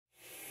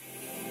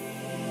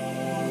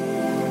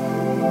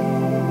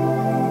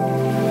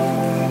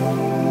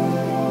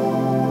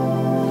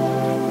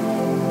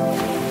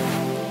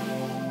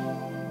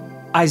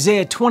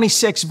Isaiah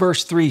 26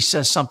 verse 3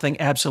 says something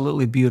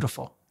absolutely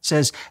beautiful. It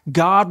says,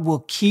 God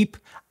will keep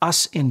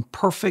us in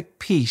perfect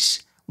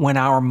peace when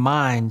our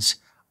minds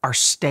are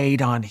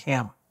stayed on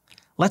Him.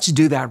 Let's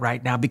do that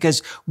right now,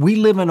 because we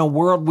live in a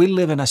world, we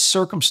live in a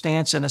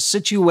circumstance and a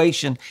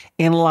situation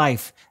in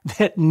life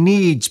that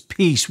needs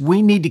peace.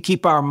 We need to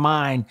keep our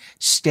mind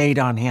stayed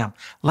on Him.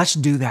 Let's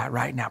do that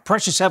right now.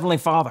 Precious Heavenly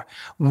Father,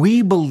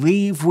 we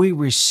believe we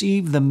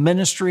receive the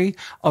ministry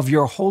of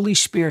your Holy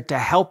Spirit to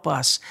help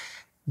us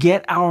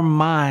get our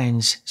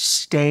minds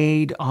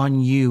stayed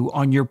on you,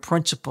 on your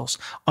principles,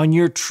 on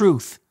your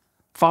truth.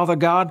 Father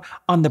God,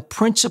 on the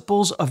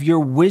principles of your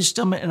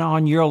wisdom and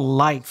on your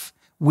life.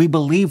 We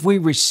believe we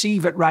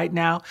receive it right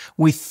now.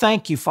 We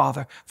thank you,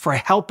 Father, for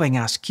helping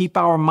us keep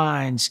our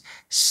minds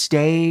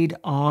stayed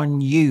on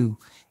you.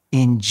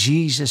 In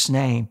Jesus'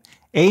 name,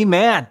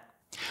 amen.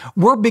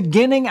 We're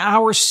beginning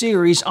our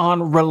series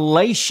on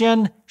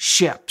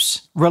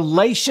relationships.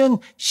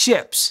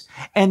 Relationships.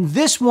 And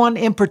this one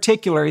in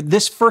particular,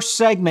 this first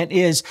segment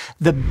is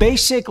the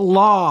basic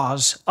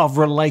laws of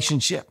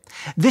relationship.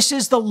 This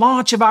is the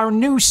launch of our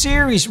new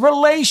series,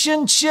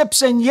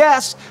 Relationships, and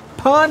yes,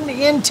 pun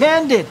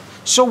intended.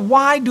 So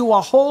why do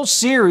a whole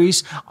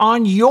series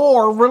on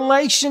your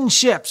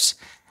relationships?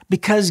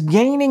 Because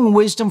gaining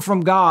wisdom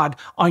from God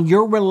on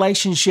your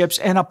relationships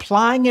and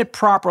applying it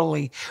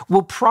properly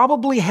will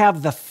probably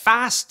have the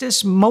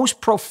fastest, most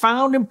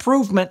profound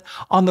improvement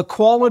on the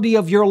quality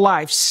of your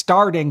life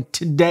starting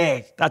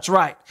today. That's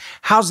right.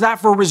 How's that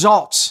for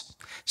results?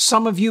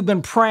 Some of you have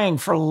been praying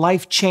for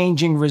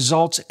life-changing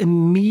results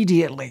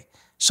immediately.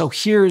 So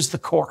here's the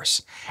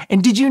course.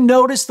 And did you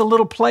notice the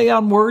little play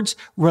on words?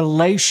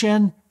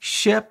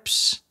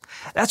 Relationships.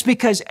 That's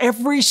because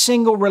every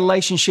single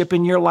relationship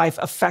in your life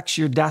affects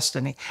your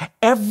destiny.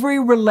 Every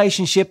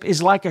relationship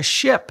is like a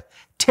ship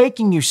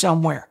taking you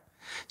somewhere.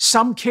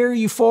 Some carry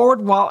you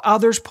forward while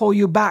others pull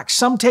you back.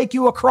 Some take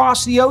you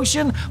across the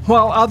ocean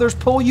while others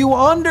pull you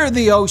under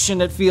the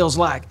ocean, it feels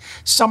like.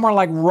 Some are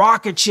like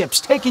rocket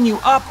ships taking you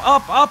up,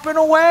 up, up and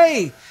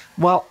away,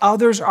 while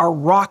others are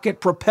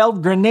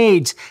rocket-propelled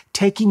grenades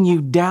taking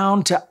you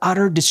down to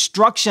utter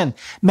destruction.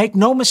 Make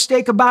no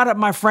mistake about it,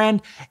 my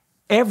friend.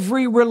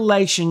 Every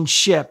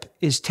relationship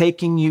is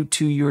taking you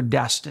to your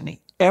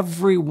destiny.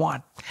 Every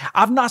one.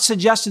 I've not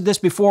suggested this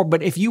before,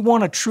 but if you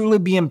want to truly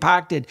be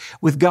impacted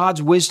with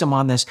God's wisdom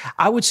on this,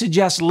 I would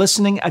suggest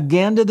listening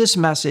again to this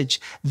message,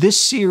 this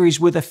series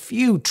with a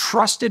few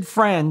trusted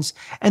friends,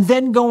 and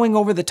then going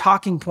over the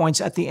talking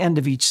points at the end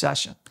of each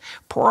session.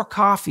 Pour a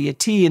coffee, a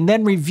tea, and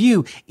then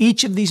review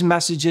each of these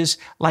messages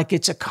like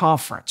it's a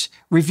conference.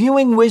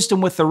 Reviewing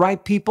wisdom with the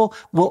right people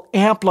will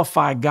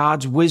amplify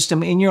God's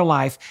wisdom in your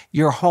life,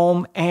 your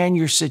home, and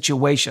your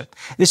situation.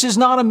 This is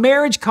not a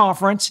marriage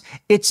conference.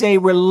 It's a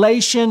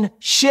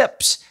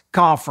relationships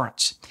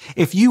conference.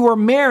 If you are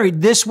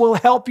married, this will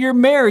help your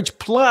marriage,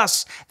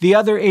 plus the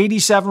other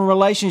 87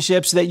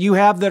 relationships that you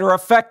have that are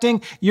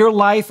affecting your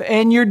life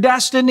and your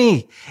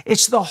destiny.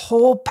 It's the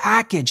whole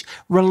package,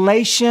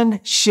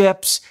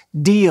 relationships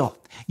deal.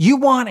 You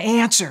want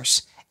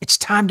answers. It's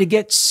time to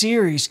get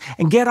serious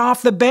and get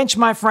off the bench,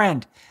 my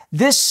friend.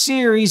 This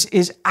series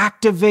is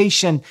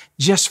activation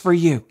just for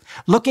you.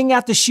 Looking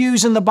at the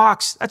shoes in the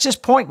box, that's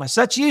just pointless.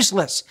 That's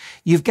useless.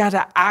 You've got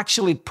to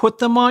actually put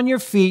them on your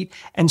feet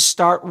and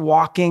start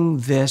walking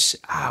this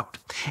out.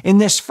 In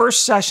this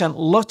first session,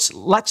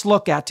 let's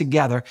look at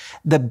together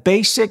the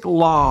basic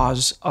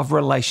laws of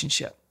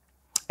relationship.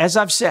 As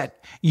I've said,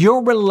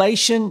 your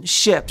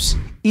relationships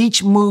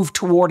each move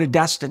toward a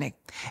destiny.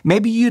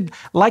 Maybe you'd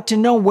like to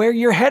know where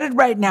you're headed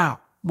right now.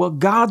 Well,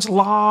 God's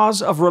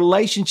laws of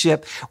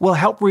relationship will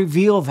help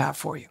reveal that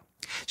for you.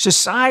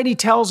 Society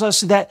tells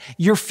us that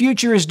your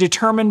future is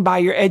determined by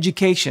your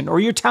education or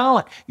your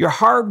talent, your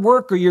hard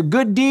work or your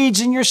good deeds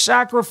and your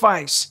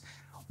sacrifice.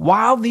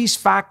 While these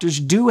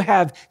factors do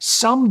have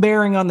some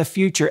bearing on the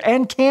future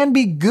and can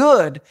be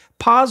good,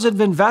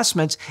 positive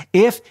investments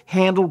if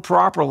handled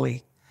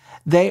properly,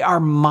 they are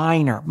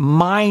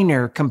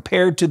minor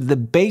compared to the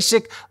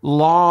basic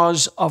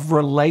laws of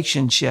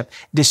relationship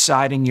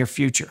deciding your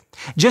future.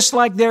 Just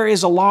like there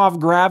is a law of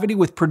gravity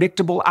with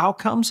predictable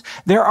outcomes,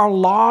 there are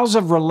laws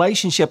of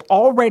relationship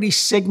already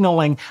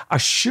signaling a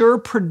sure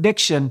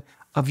prediction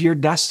of your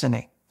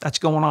destiny. That's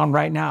going on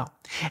right now.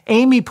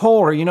 Amy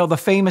Poehler, the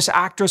famous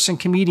actress and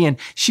comedian,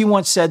 she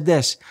once said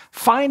this: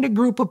 find a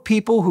group of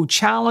people who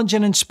challenge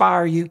and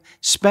inspire you,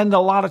 spend a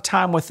lot of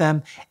time with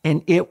them,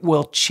 and it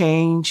will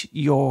change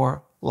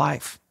your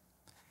life.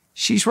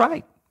 She's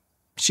right.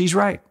 She's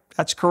right.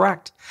 That's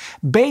correct.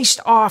 Based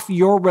off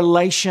your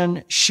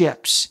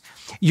relationships,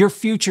 your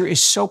future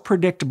is so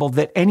predictable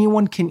that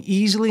anyone can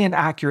easily and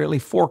accurately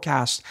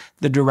forecast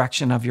the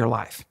direction of your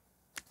life.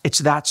 It's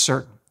that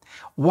certain.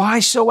 Why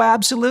so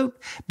absolute?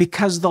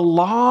 Because the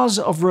laws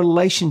of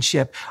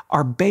relationship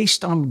are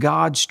based on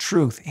God's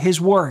truth,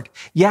 His Word.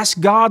 Yes,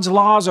 God's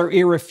laws are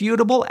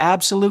irrefutable,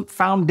 absolute,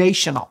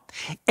 foundational.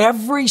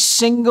 Every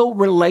single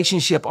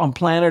relationship on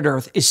planet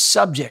Earth is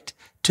subject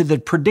to the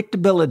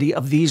predictability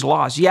of these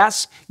laws.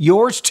 Yes,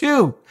 yours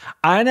too.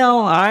 I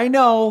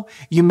know.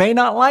 You may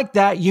not like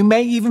that. You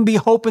may even be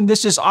hoping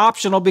this is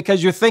optional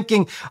because you're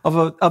thinking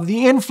of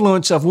the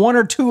influence of one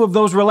or two of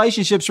those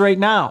relationships right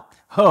now.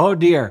 Oh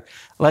dear.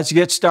 Let's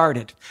get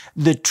started.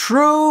 The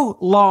true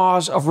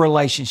laws of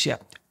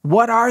relationship.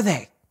 What are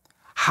they?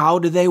 How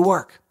do they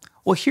work?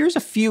 Well, here's a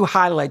few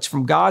highlights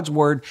from God's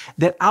Word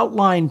that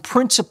outline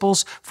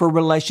principles for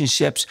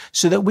relationships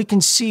so that we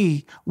can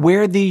see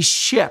where these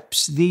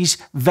ships, these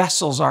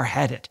vessels are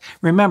headed.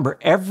 Remember,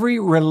 every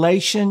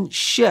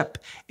relationship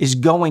is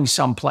going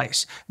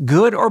someplace,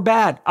 good or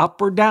bad,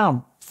 up or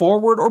down,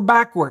 forward or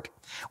backward.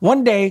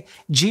 One day,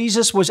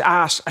 Jesus was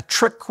asked a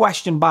trick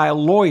question by a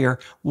lawyer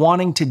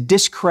trying to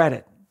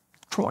discredit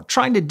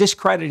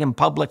him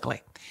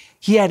publicly.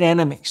 He had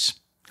enemies.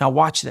 Now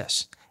watch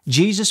this.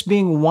 Jesus,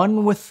 being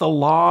one with the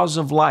laws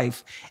of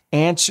life,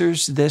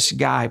 answers this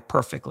guy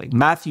perfectly.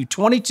 Matthew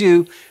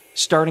 22,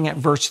 starting at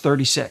verse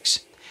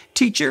 36.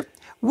 Teacher,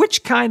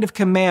 which kind of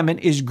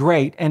commandment is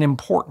great and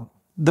important?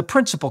 The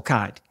principal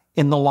kind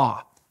in the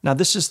law. Now,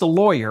 this is the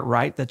lawyer,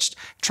 right, that's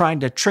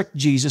trying to trick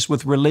Jesus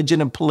with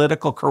religion and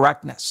political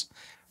correctness.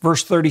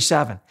 Verse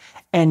 37,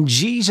 and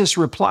Jesus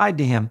replied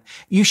to him,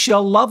 you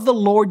shall love the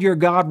Lord your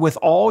God with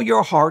all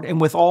your heart and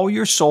with all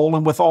your soul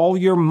and with all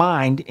your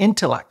mind,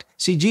 intellect.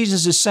 See,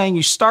 Jesus is saying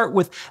you start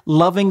with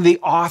loving the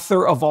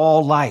author of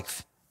all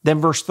life. Then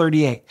verse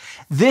 38,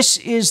 this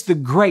is the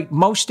great,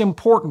 most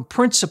important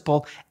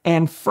principle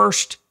and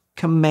first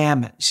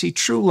commandment. See,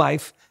 true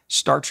life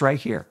starts right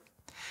here.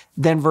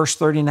 Then verse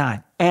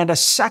 39, and a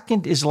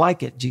second is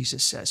like it,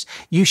 Jesus says,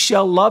 you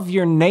shall love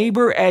your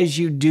neighbor as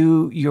you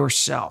do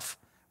yourself.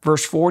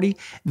 Verse 40,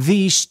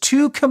 these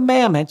two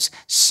commandments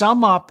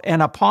sum up,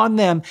 and upon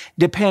them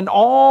depend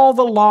all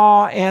the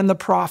law and the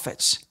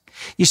prophets.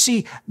 You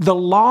see, the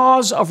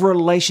laws of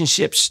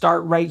relationships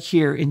start right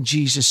here in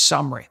Jesus'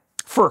 summary.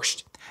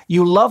 First,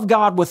 you love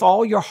God with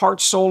all your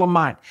heart, soul, and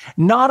mind.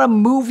 Not a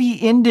movie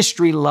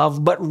industry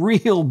love, but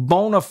real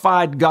bona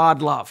fide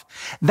God love.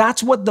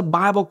 That's what the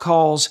Bible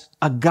calls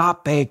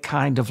agape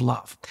kind of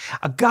love.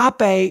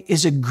 Agape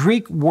is a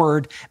Greek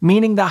word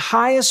meaning the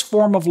highest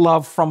form of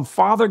love from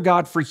Father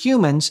God for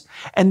humans,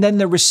 and then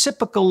the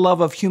reciprocal love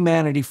of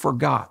humanity for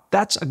God.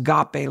 That's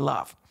agape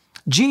love.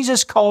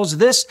 Jesus calls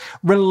this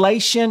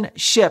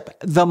relationship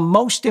the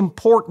most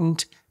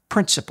important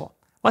principle.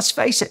 Let's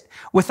face it,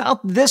 without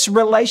this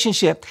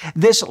relationship,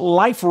 this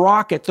life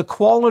rocket, the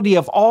quality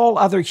of all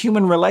other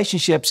human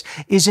relationships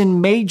is in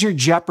major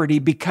jeopardy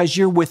because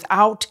you're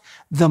without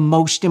the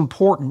most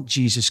important,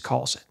 Jesus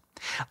calls it.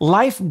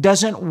 Life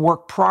doesn't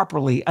work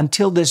properly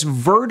until this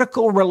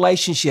vertical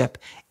relationship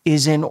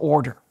is in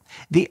order.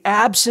 The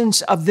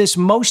absence of this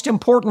most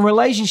important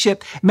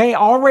relationship may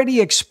already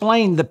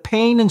explain the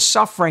pain and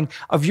suffering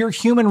of your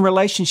human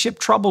relationship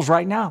troubles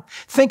right now.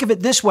 Think of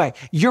it this way.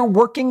 You're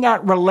working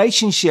at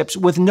relationships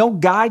with no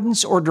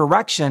guidance or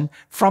direction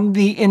from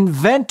the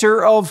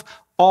inventor of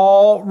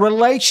all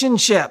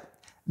relationship.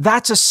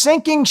 That's a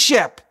sinking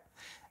ship.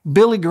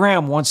 Billy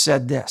Graham once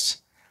said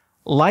this,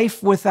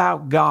 life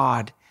without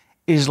God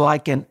is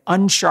like an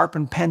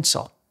unsharpened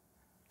pencil.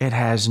 It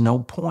has no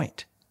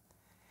point.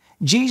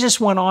 Jesus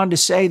went on to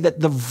say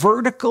that the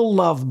vertical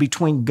love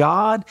between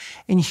God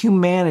and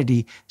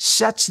humanity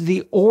sets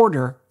the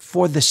order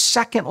for the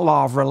second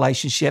law of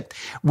relationship,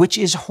 which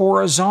is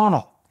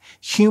horizontal,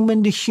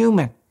 human to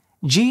human.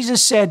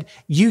 Jesus said,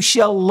 you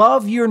shall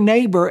love your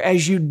neighbor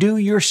as you do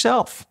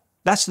yourself.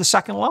 That's the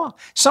second law.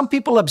 Some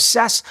people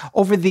obsess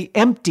over the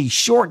empty,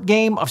 short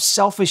game of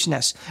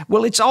selfishness.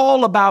 Well, it's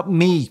all about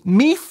me.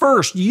 Me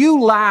first,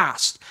 you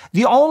last.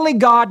 The only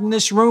God in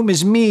this room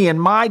is me and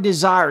my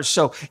desires.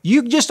 So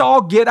you just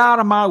all get out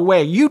of my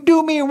way. You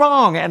do me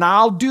wrong and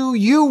I'll do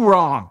you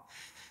wrong.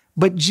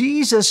 But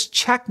Jesus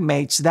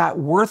checkmates that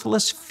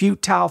worthless,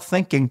 futile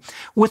thinking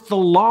with the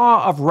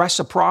law of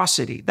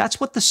reciprocity. That's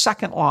what the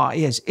second law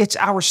is. It's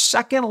our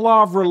second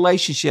law of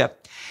relationship.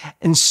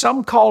 And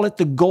some call it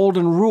the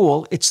golden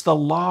rule. It's the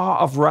law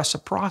of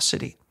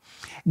reciprocity.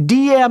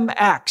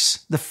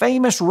 DMX, the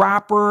famous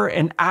rapper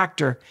and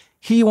actor,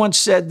 he once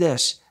said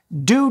this,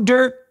 do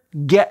dirt,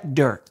 get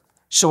dirt.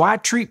 So I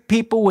treat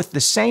people with the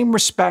same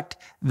respect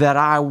that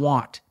I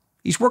want.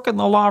 He's working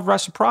the law of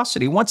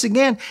reciprocity. Once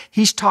again,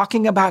 he's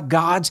talking about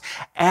God's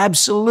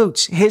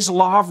absolutes, his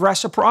law of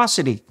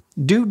reciprocity.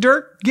 Do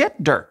dirt,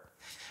 get dirt.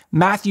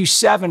 Matthew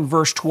 7,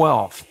 verse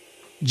 12,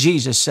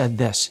 Jesus said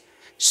this,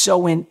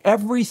 so in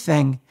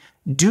everything,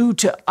 do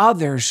to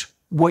others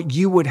what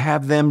you would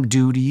have them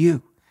do to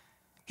you.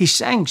 He's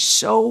saying,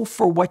 so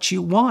for what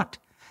you want.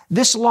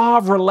 This law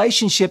of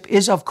relationship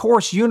is, of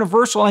course,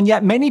 universal, and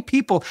yet many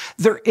people,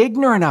 they're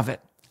ignorant of it.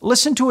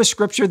 Listen to a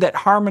scripture that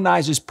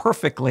harmonizes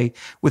perfectly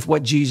with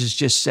what Jesus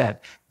just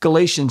said.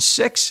 Galatians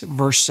 6,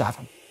 verse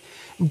 7.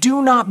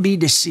 Do not be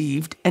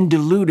deceived and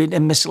deluded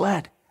and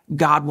misled.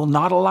 God will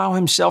not allow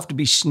himself to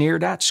be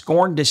sneered at,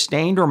 scorned,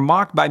 disdained, or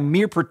mocked by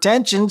mere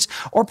pretensions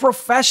or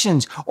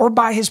professions or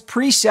by his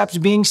precepts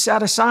being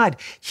set aside.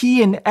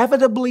 He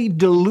inevitably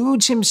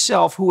deludes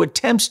himself who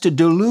attempts to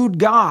delude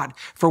God.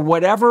 For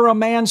whatever a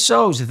man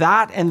sows,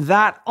 that and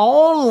that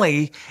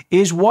only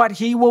is what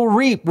he will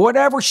reap.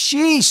 Whatever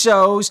she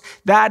sows,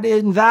 that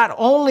and that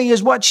only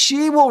is what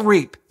she will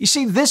reap. You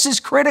see, this is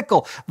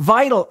critical,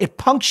 vital. It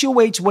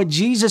punctuates what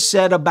Jesus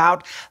said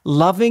about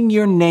loving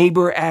your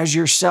neighbor as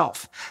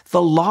yourself.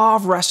 The law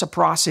of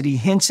reciprocity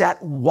hints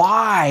at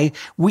why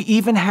we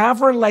even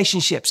have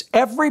relationships.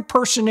 Every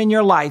person in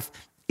your life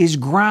is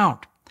ground.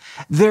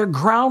 They're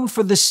ground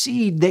for the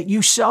seed that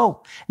you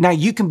sow. Now,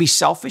 you can be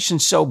selfish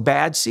and sow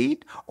bad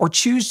seed or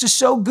choose to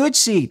sow good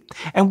seed.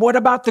 And what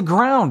about the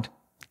ground?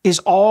 Is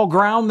all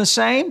ground the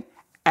same?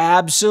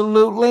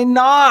 Absolutely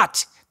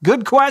not.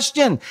 Good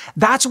question.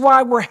 That's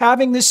why we're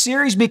having this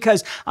series,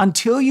 because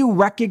until you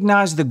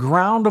recognize the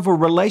ground of a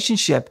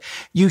relationship,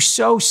 you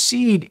sow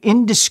seed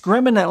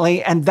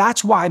indiscriminately, and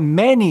that's why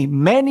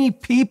many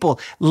people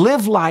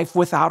live life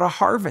without a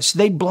harvest.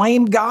 They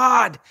blame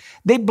God.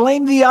 They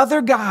blame the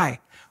other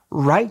guy.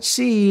 Right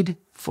seed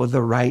for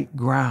the right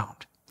ground.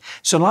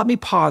 So let me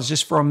pause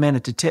just for a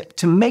minute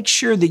to make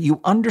sure that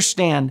you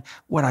understand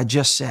what I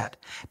just said.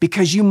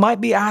 Because you might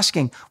be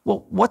asking,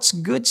 well, what's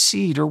good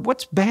seed or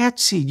what's bad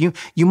seed?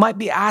 You might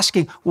be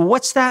asking, well,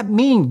 what's that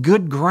mean?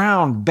 Good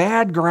ground,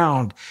 bad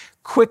ground?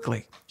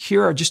 Quickly,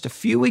 here are just a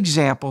few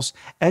examples.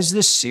 As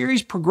this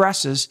series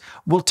progresses,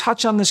 we'll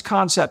touch on this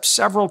concept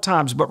several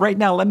times, but right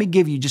now, let me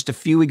give you just a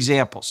few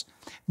examples.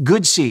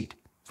 Good seed.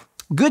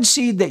 Good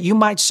seed that you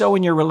might sow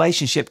in your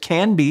relationship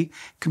can be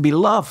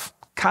love,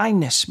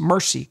 kindness,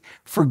 mercy,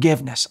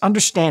 forgiveness,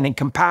 understanding,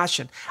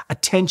 compassion,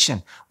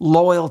 attention,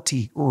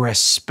 loyalty,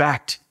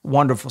 respect.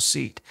 Wonderful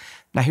seed.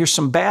 Now here's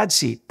some bad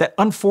seed that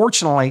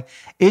unfortunately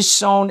is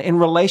sown in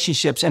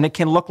relationships, and it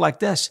can look like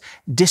this: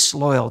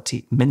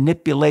 disloyalty,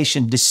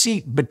 manipulation,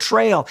 deceit,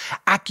 betrayal,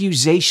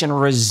 accusation,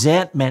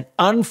 resentment,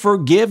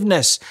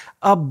 unforgiveness,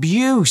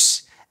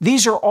 abuse.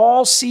 These are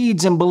all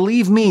seeds, and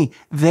believe me,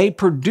 they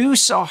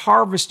produce a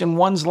harvest in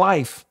one's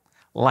life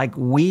like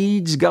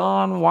weeds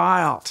gone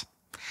wild.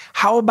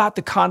 How about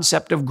the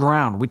concept of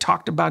ground? We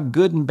talked about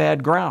good and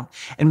bad ground.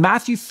 In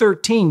Matthew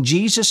 13,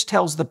 Jesus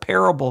tells the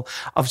parable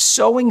of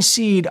sowing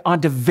seed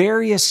onto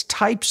various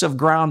types of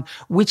ground,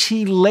 which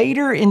he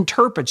later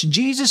interprets.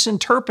 Jesus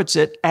interprets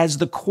it as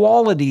the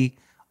quality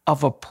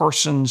of a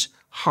person's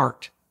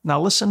heart.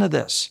 Now listen to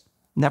this.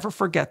 Never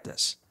forget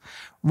this.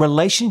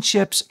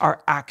 Relationships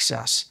are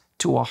access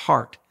to a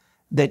heart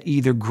that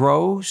either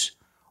grows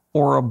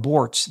or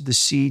aborts the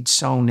seed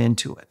sown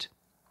into it.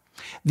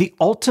 The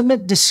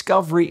ultimate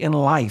discovery in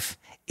life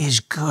is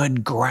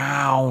good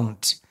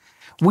ground.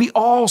 We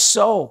all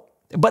sow,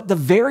 but the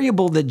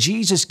variable that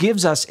Jesus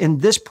gives us in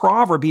this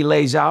proverb he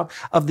lays out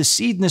of the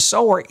seed and the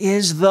sower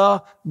is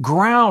the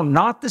ground,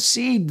 not the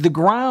seed, the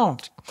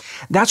ground.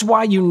 That's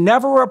why you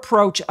never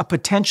approach a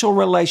potential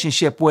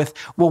relationship with,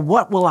 well,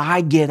 what will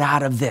I get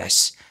out of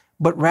this?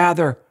 But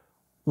rather,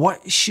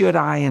 what should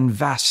I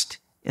invest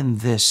in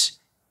this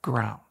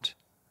ground?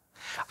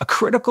 A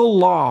critical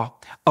law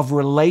of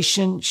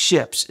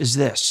relationships is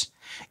this: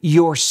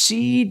 your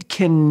seed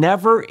can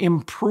never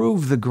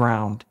improve the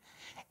ground.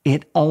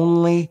 It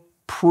only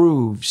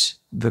proves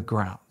the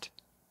ground.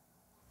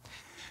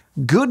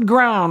 Good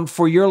ground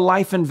for your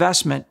life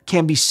investment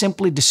can be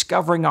simply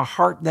discovering a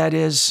heart that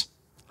is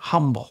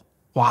humble,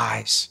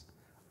 wise,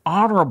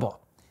 honorable,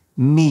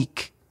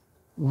 meek,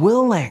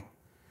 willing,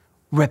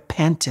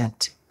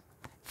 repentant,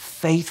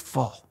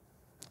 faithful,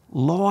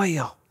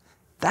 loyal.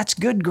 That's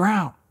good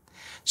ground.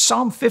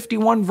 Psalm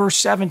 51, verse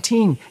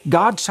 17,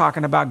 God's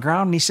talking about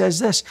ground, and he says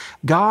this: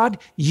 God,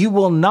 you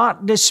will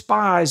not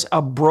despise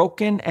a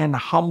broken and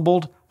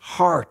humbled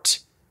heart.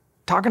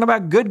 Talking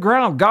about good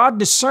ground. God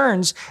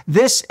discerns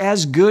this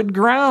as good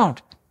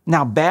ground.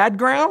 Now, bad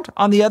ground,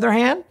 on the other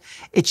hand,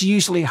 it's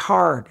usually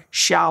hard,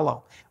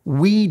 shallow,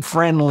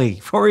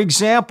 weed-friendly. For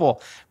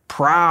example,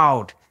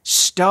 proud,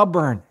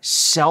 stubborn,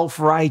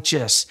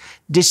 self-righteous,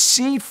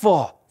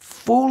 deceitful,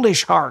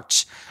 foolish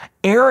hearts,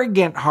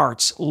 arrogant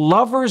hearts,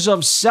 lovers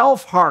of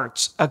self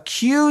hearts,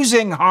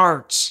 accusing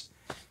hearts.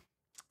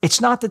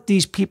 It's not that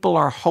these people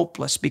are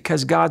hopeless,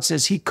 because God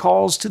says he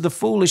calls to the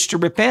foolish to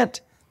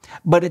repent,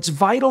 but it's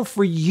vital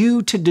for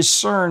you to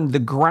discern the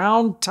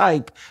ground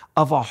type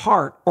of a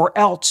heart, or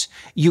else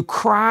you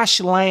crash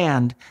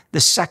land the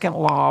second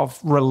law of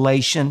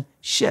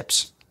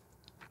relationships.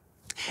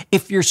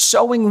 If you're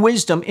sowing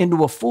wisdom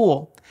into a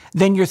fool,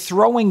 then you're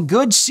throwing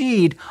good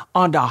seed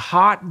onto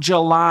hot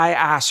July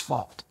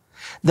asphalt.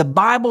 The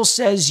Bible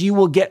says you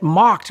will get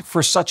mocked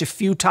for such a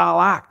futile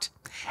act.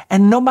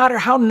 And no matter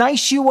how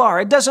nice you are,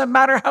 it doesn't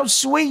matter how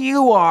sweet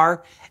you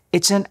are,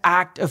 it's an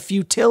act of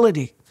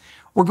futility.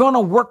 We're going to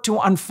work to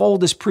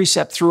unfold this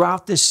precept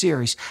throughout this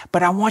series,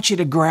 but I want you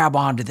to grab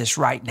onto this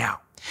right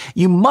now.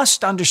 You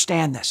must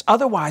understand this.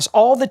 Otherwise,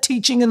 all the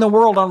teaching in the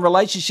world on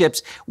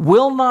relationships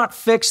will not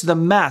fix the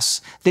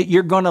mess that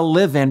you're going to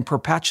live in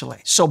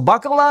perpetually. So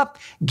buckle up,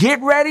 get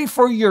ready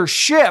for your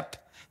ship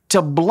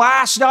to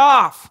blast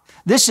off.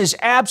 This is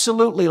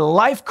absolutely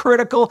life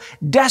critical,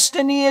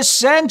 destiny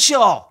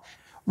essential.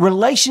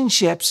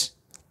 Relationships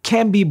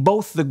can be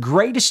both the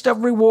greatest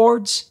of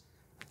rewards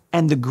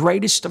and the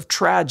greatest of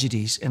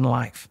tragedies in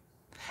life.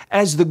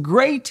 As the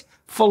great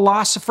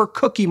philosopher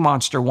Cookie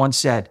Monster once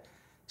said,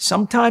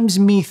 sometimes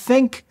me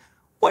think,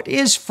 what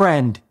is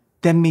friend?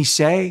 Then me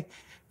say,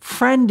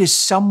 friend is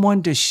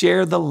someone to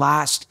share the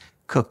last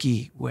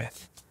cookie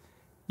with.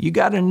 You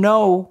got to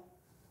know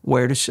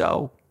where to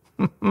sow.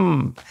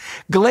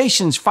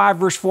 Galatians 5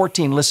 verse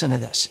 14, listen to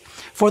this.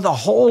 For the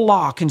whole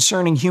law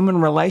concerning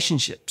human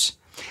relationships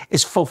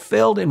is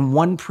fulfilled in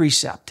one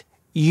precept.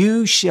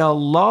 You shall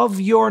love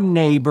your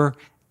neighbor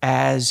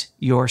as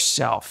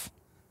yourself.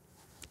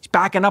 He's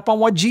backing up on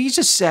what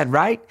Jesus said,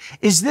 right?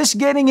 Is this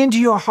getting into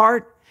your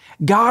heart?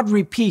 God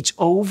repeats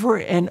over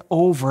and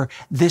over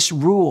this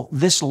rule,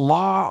 this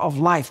law of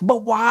life.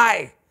 But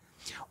why?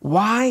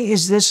 Why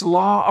is this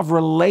law of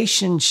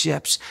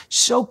relationships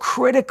so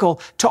critical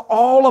to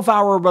all of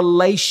our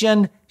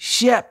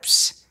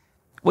relationships?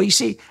 Well, you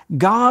see,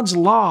 God's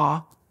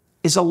law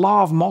is a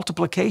law of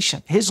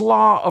multiplication. His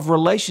law of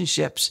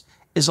relationships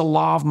is a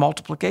law of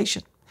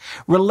multiplication.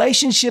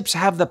 Relationships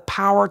have the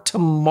power to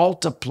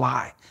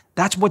multiply.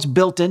 That's what's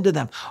built into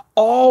them.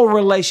 All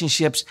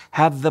relationships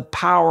have the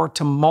power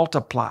to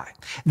multiply.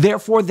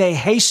 Therefore, they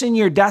hasten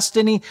your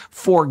destiny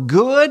for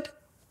good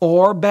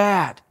or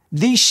bad.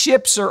 These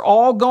ships are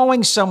all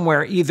going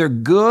somewhere, either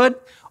good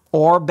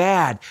or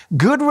bad.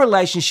 Good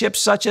relationships,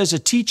 such as a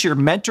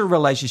teacher-mentor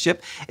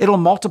relationship, it'll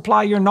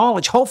multiply your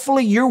knowledge.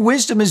 Hopefully, your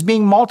wisdom is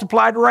being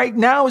multiplied right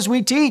now as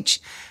we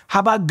teach.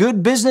 How about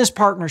good business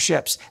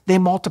partnerships? They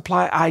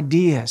multiply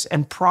ideas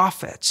and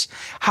profits.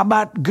 How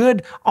about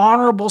good,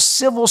 honorable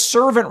civil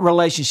servant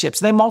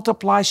relationships? They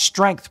multiply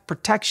strength,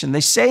 protection.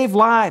 They save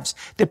lives.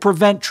 They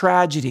prevent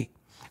tragedy.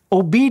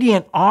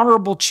 Obedient,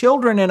 honorable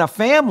children in a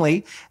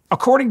family,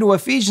 according to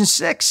Ephesians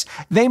 6,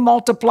 they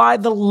multiply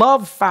the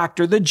love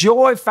factor, the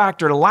joy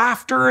factor,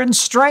 laughter, and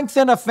strength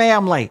in a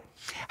family.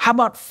 How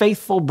about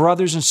faithful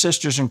brothers and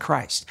sisters in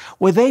Christ?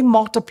 Well, they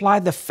multiply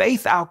the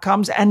faith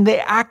outcomes and they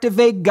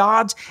activate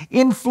God's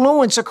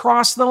influence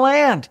across the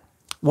land.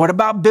 What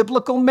about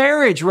biblical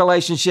marriage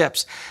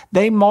relationships?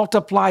 They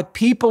multiply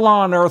people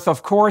on earth,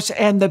 of course,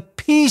 and the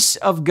peace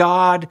of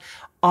God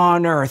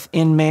on earth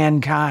in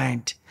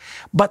mankind.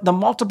 But the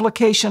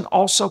multiplication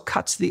also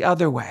cuts the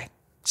other way.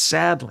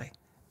 Sadly,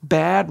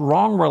 bad,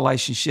 wrong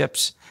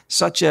relationships,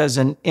 such as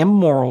an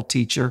immoral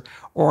teacher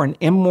or an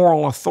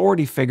immoral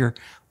authority figure,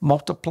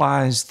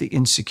 multiplies the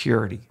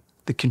insecurity,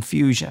 the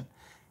confusion,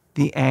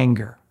 the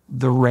anger,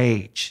 the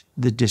rage,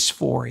 the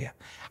dysphoria.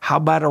 How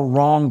about a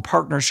wrong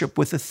partnership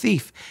with a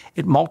thief?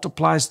 It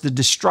multiplies the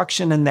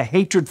destruction and the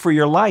hatred for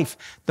your life,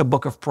 the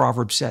book of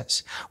Proverbs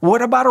says.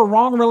 What about a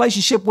wrong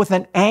relationship with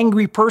an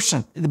angry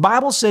person? The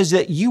Bible says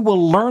that you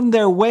will learn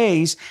their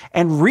ways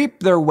and reap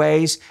their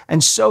ways,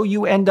 and so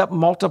you end up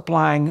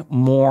multiplying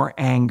more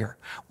anger.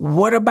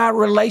 What about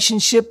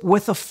relationship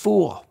with a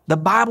fool? The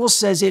Bible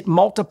says it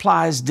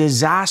multiplies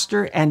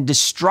disaster and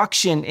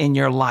destruction in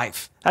your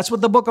life. That's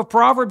what the book of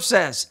Proverbs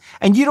says.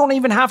 And you don't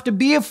even have to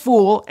be a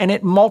fool, and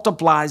it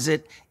multiplies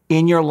it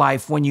in your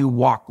life when you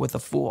walk with a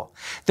fool.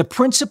 The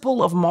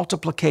principle of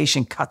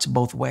multiplication cuts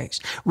both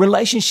ways.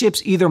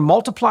 Relationships either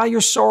multiply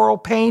your sorrow,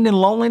 pain, and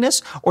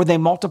loneliness, or they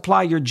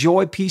multiply your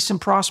joy, peace, and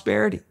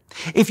prosperity.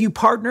 If you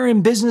partner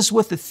in business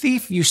with a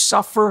thief, you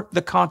suffer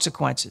the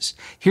consequences.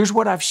 Here's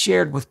what I've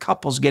shared with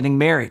couples getting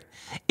married.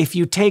 If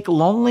you take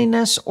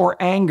loneliness or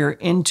anger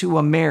into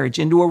a marriage,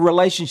 into a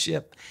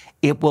relationship,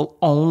 it will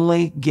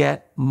only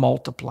get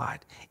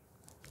multiplied.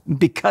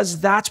 Because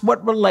that's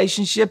what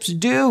relationships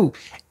do.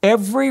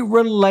 Every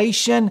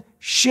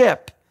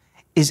relationship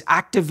is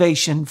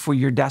activation for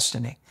your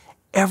destiny.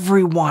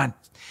 Every one.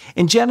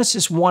 In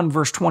Genesis 1,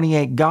 verse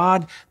 28,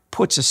 God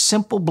puts a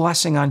simple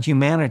blessing on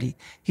humanity.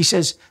 He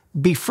says,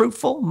 be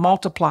fruitful,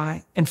 multiply,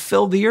 and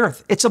fill the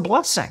earth. It's a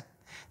blessing.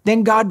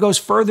 Then God goes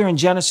further in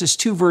Genesis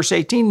 2, verse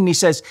 18, and he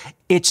says,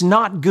 it's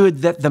not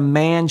good that the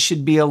man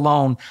should be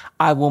alone.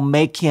 I will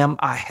make him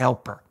a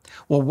helper.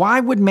 Well,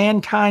 why would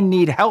mankind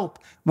need help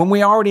when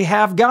we already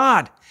have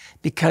God?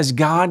 Because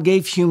God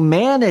gave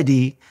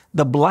humanity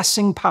the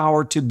blessing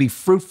power to be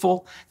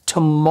fruitful, to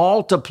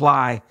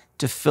multiply,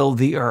 to fill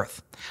the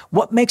earth.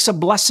 What makes a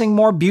blessing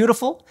more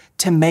beautiful?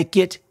 To make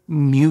it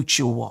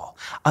mutual.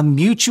 A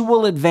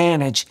mutual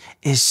advantage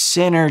is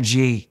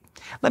synergy.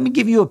 Let me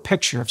give you a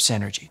picture of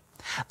synergy.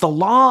 The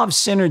law of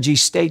synergy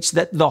states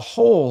that the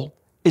whole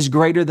is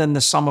greater than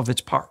the sum of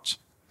its parts.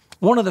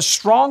 One of the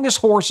strongest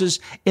horses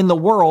in the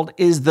world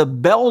is the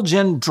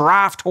Belgian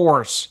draft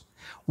horse.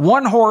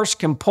 One horse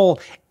can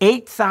pull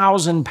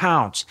 8,000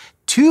 pounds.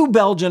 Two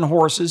Belgian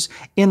horses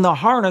in the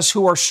harness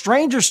who are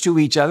strangers to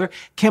each other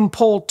can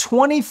pull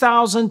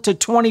 20,000 to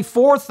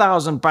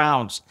 24,000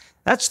 pounds.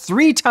 That's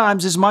 3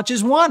 times as much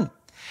as one.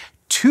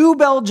 Two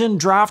Belgian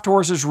draft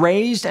horses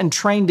raised and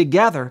trained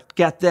together,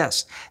 get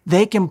this,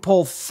 they can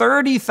pull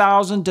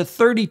 30,000 to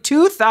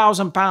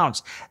 32,000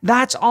 pounds.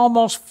 That's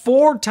almost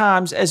 4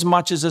 times as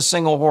much as a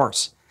single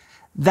horse.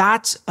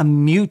 That's a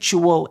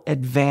mutual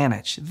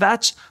advantage.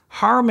 That's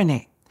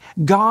harmony.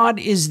 God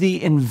is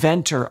the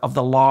inventor of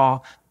the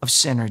law of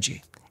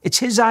synergy. It's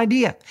his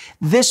idea.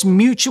 This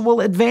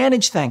mutual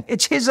advantage thing,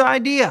 it's his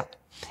idea.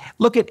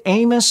 Look at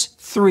Amos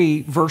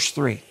 3, verse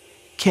 3.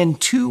 Can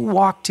two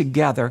walk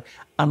together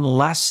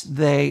unless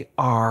they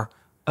are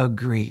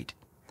agreed?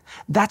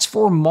 That's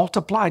for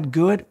multiplied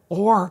good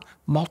or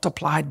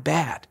multiplied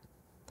bad.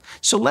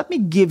 So let me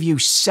give you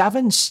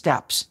 7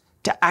 steps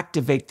to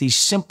activate these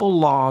simple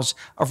laws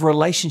of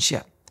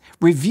relationship.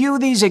 Review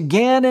these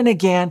again and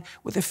again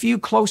with a few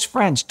close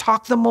friends.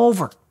 Talk them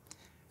over.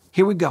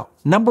 Here we go.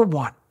 Number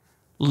 1,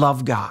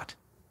 love God.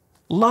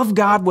 Love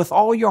God with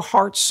all your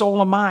heart,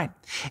 soul, and mind.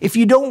 If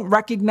you don't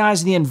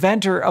recognize the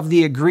inventor of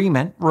the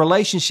agreement,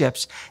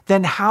 relationships,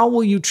 then how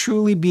will you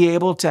truly be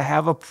able to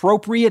have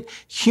appropriate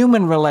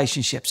human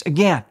relationships?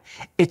 Again,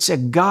 it's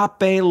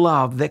agape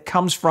love that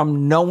comes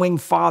from knowing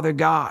Father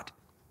God,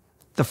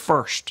 the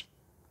first.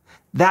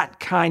 That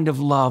kind of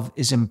love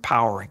is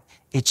empowering.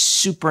 It's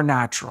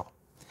supernatural.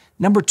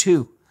 Number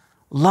 2,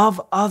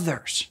 love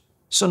others.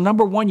 So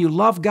number 1, you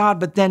love God,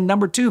 but then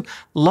number 2,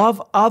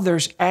 love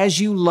others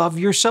as you love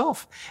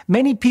yourself.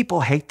 Many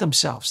people hate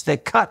themselves. They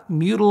cut,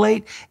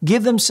 mutilate,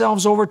 give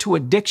themselves over to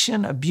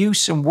addiction,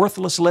 abuse, and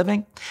worthless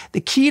living.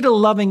 The key to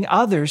loving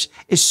others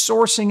is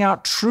sourcing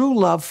out true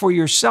love for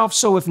yourself.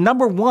 So if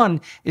number 1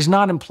 is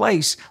not in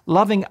place,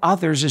 loving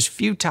others is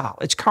futile.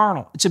 It's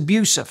carnal. It's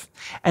abusive.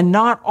 And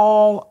not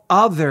all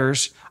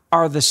others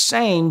are the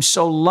same,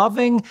 so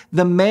loving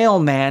the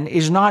mailman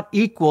is not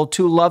equal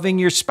to loving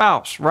your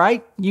spouse,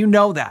 right? You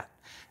know that.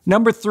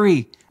 Number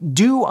 3,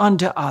 do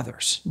unto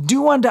others.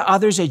 Do unto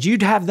others as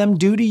you'd have them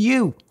do to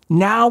you.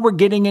 Now we're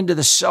getting into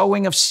the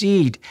sowing of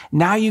seed.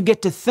 Now you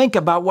get to think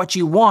about what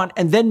you want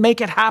and then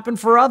make it happen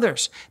for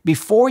others.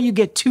 Before you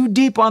get too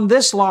deep on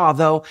this law,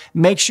 though,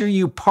 make sure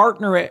you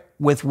partner it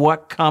with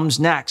what comes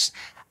next.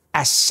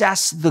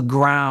 Assess the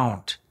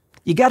ground.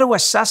 You got to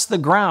assess the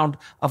ground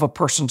of a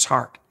person's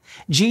heart.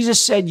 Jesus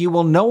said, you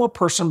will know a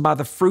person by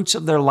the fruits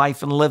of their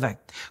life and living.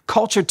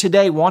 Culture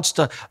today wants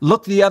to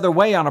look the other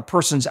way on a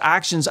person's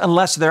actions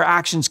unless their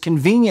actions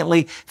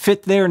conveniently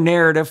fit their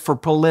narrative for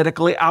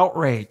politically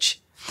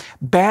outrage.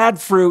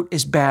 Bad fruit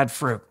is bad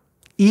fruit.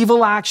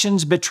 Evil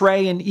actions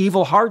betray an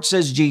evil heart,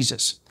 says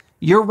Jesus.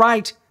 You're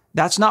right.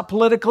 That's not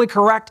politically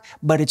correct,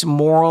 but it's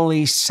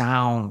morally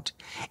sound.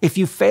 If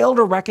you fail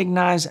to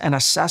recognize and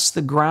assess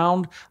the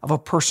ground of a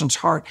person's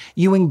heart,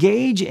 you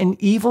engage in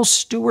evil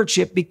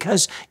stewardship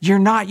because you're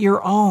not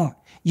your own.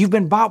 You've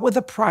been bought with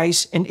a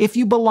price, and if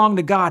you belong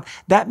to God,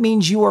 that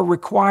means you are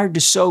required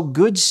to sow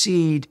good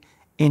seed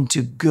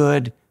into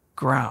good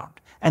ground.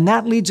 And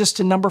that leads us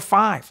to number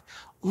 5.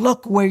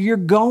 Look where you're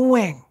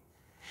going.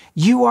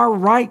 You are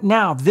right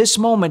now, this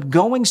moment,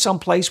 going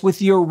someplace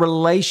with your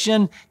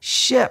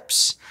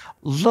relationships.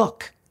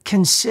 Look,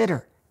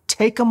 consider,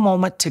 take a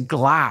moment to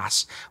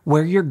glass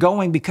where you're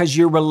going because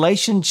your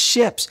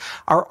relationships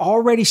are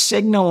already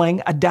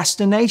signaling a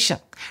destination.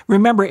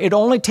 Remember, it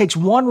only takes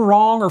one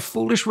wrong or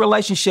foolish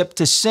relationship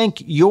to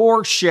sink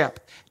your ship.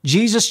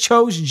 Jesus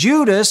chose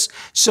Judas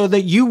so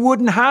that you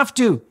wouldn't have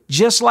to,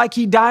 just like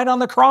he died on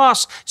the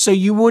cross, so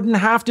you wouldn't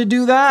have to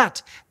do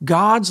that.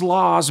 God's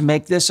laws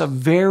make this a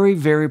very,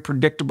 very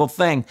predictable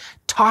thing.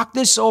 Talk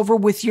this over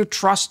with your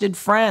trusted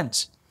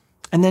friends.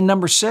 And then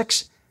number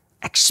 6,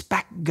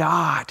 expect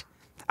God.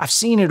 I've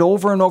seen it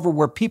over and over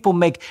where people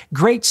make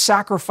great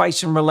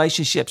sacrifice in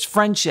relationships,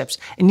 friendships,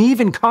 and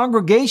even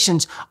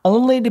congregations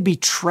only to be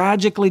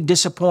tragically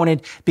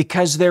disappointed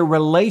because their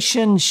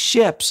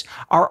relationships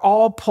are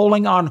all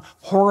pulling on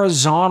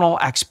horizontal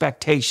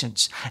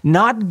expectations.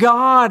 Not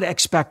God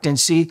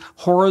expectancy,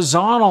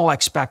 horizontal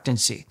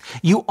expectancy.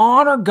 You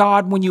honor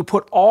God when you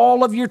put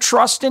all of your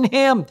trust in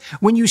Him.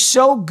 When you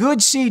sow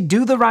good seed,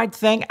 do the right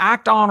thing,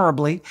 act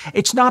honorably.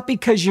 It's not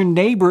because your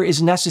neighbor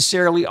is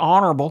necessarily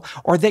honorable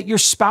or that your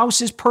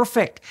spouse is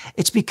perfect.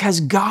 It's because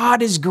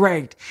God is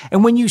great.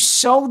 And when you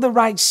sow the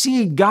right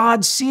seed,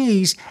 God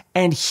sees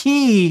and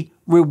He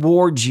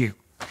rewards you.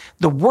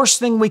 The worst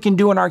thing we can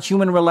do in our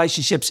human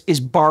relationships is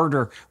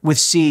barter with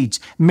seeds.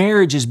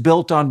 Marriage is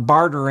built on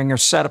bartering or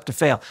set up to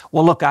fail.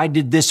 Well, look, I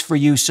did this for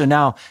you, so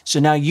now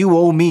you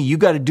owe me. You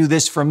got to do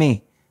this for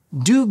me.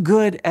 Do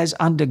good as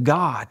unto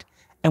God.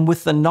 And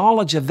with the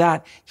knowledge of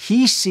that,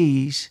 He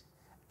sees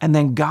and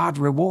then God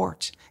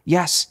rewards.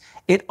 Yes,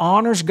 it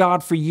honors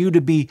God for you to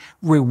be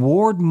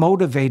reward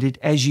motivated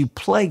as you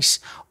place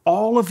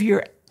all of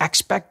your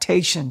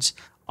expectations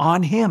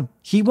on Him.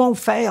 He won't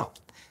fail.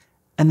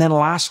 And then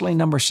lastly,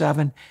 number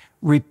 7,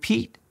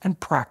 repeat and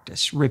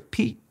practice.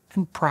 Repeat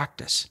and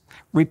practice.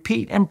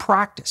 Repeat and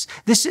practice.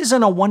 This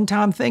isn't a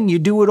one-time thing. You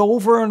do it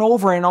over and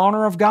over in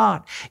honor of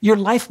God. Your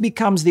life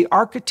becomes the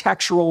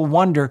architectural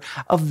wonder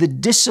of the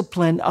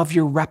discipline of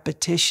your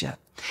repetition.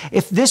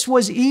 If this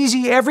was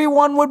easy,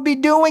 everyone would be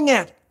doing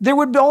it. There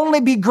would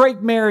only be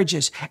great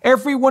marriages.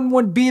 Everyone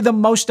would be the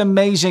most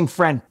amazing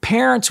friend.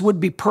 Parents would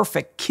be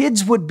perfect.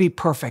 Kids would be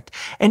perfect.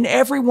 And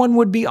everyone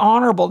would be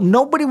honorable.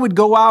 Nobody would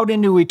go out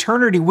into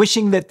eternity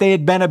wishing that they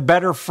had been a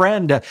better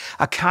friend,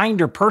 a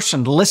kinder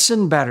person,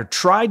 listened better,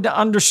 tried to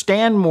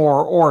understand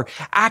more, or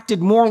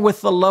acted more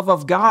with the love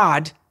of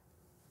God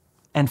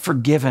and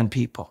forgiven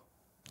people.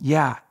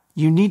 Yeah,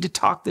 you need to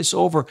talk this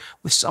over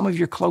with some of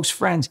your close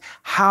friends.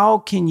 How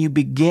can you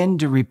begin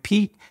to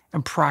repeat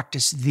and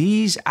practice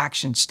these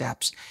action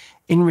steps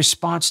in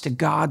response to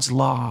God's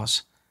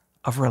laws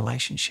of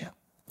relationship?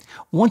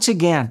 Once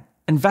again,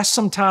 invest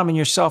some time in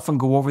yourself and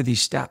go over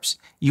these steps.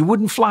 You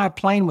wouldn't fly a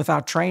plane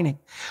without training.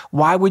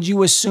 Why would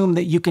you assume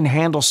that you can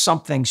handle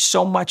something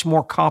so much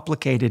more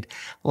complicated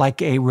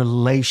like a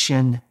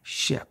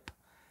relationship?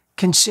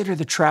 Consider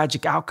the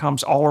tragic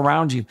outcomes all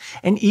around you.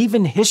 And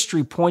even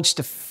history points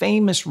to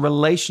famous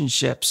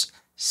relationships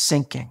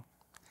sinking.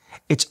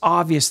 It's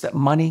obvious that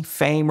money,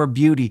 fame, or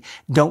beauty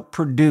don't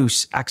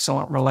produce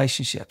excellent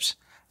relationships.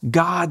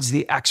 God's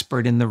the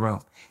expert in the room.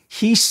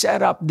 He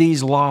set up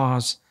these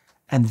laws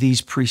and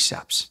these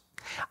precepts.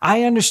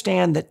 I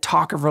understand that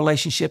talk of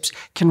relationships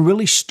can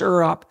really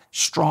stir up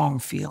strong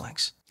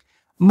feelings.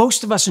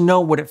 Most of us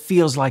know what it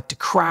feels like to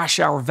crash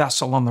our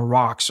vessel on the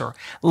rocks or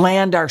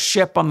land our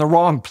ship on the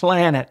wrong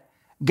planet.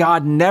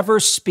 God never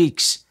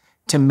speaks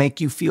to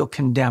make you feel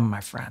condemned,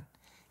 my friend.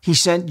 He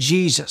sent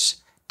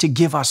Jesus to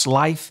give us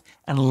life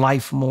and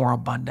life more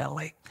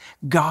abundantly.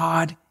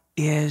 God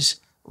is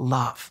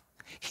love.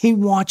 He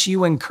wants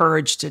you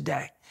encouraged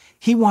today.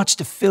 He wants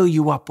to fill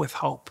you up with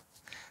hope.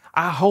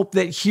 I hope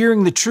that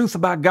hearing the truth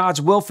about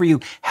God's will for you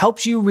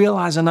helps you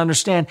realize and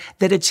understand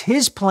that it's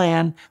His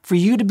plan for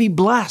you to be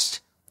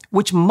blessed,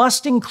 which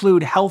must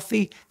include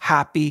healthy,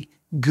 happy,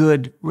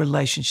 good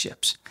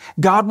relationships.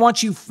 God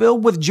wants you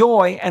filled with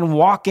joy and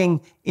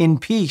walking in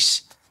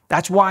peace.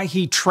 That's why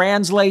He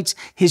translates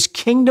His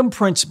kingdom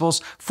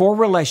principles for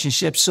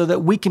relationships so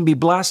that we can be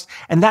blessed,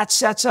 and that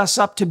sets us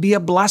up to be a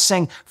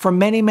blessing for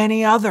many,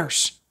 many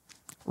others.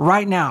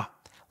 Right now,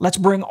 let's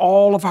bring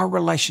all of our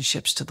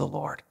relationships to the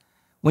Lord.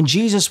 When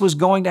Jesus was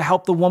going to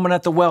help the woman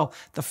at the well,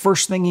 the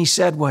first thing He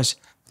said was,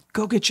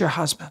 "Go get your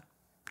husband."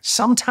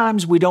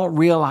 Sometimes we don't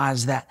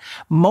realize that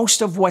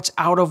most of what's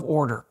out of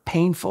order,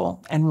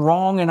 painful, and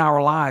wrong in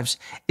our lives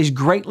is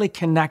greatly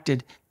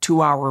connected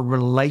to our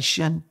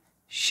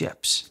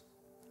relationships.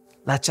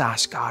 Let's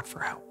ask God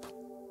for help.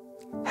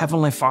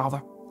 Heavenly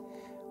Father,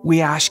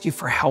 we ask You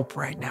for help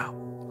right now.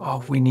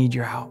 Oh, we need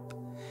Your help.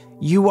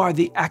 You are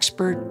the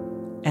expert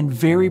and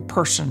very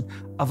person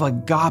of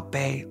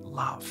agape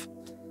love.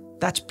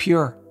 That's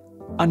pure,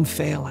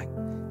 unfailing,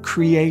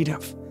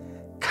 creative,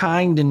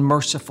 kind, and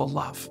merciful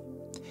love.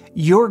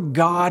 You're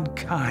God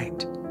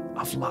kind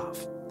of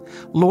love.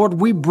 Lord,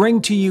 we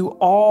bring to You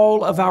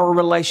all of our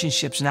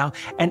relationships now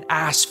and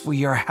ask for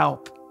Your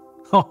help.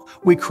 Oh,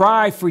 we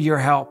cry for Your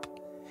help,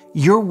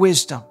 Your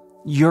wisdom,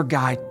 Your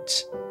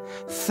guidance.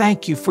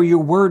 Thank You for Your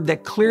word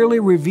that clearly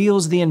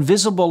reveals the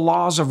invisible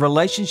laws of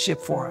relationship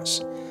for us.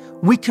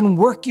 We can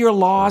work Your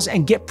laws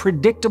and get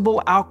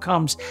predictable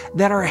outcomes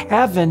that are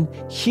heaven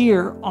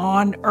here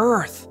on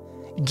earth.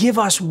 Give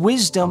us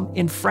wisdom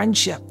in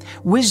friendship,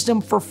 wisdom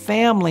for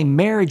family,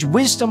 marriage,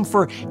 wisdom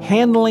for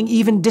handling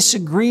even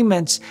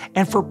disagreements,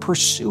 and for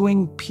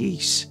pursuing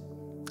peace.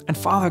 And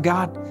Father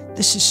God,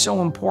 this is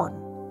so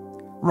important.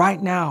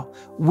 Right now,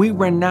 we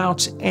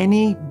renounce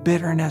any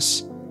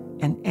bitterness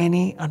and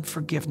any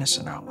unforgiveness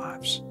in our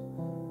lives.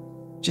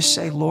 Just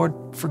say, "Lord,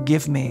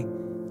 forgive me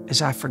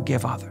as I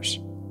forgive others."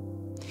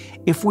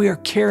 If we are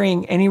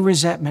carrying any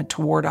resentment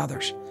toward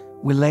others,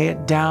 we lay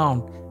it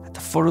down at the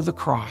foot of the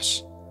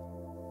cross.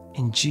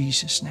 In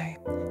Jesus' name.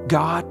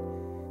 God,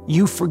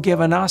 You've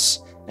forgiven us,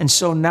 and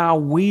so now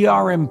we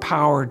are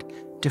empowered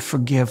to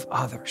forgive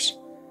others.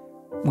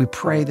 We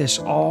pray this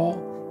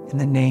all in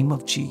the name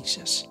of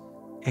Jesus.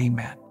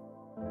 Amen.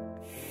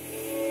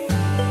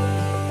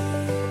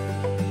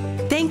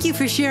 Thank you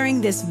for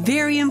sharing this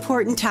very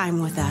important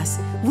time with us.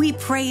 We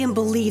pray and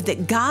believe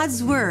that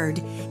God's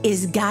Word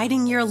is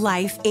guiding your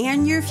life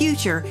and your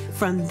future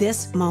from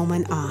this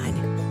moment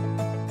on.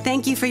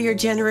 Thank you for your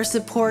generous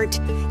support.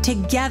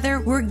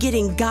 Together, we're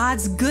getting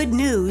God's good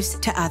news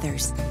to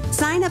others.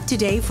 Sign up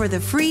today for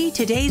the free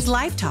Today's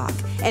Life Talk,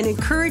 an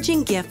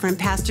encouraging gift from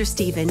Pastor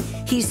Stephen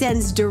he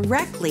sends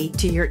directly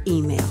to your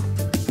email.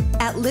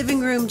 At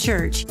Living Room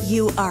Church,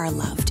 you are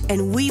loved,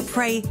 and we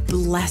pray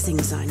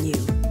blessings on you.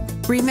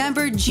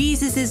 Remember,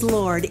 Jesus is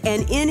Lord,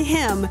 and in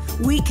Him,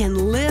 we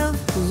can live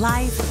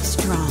life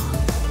strong.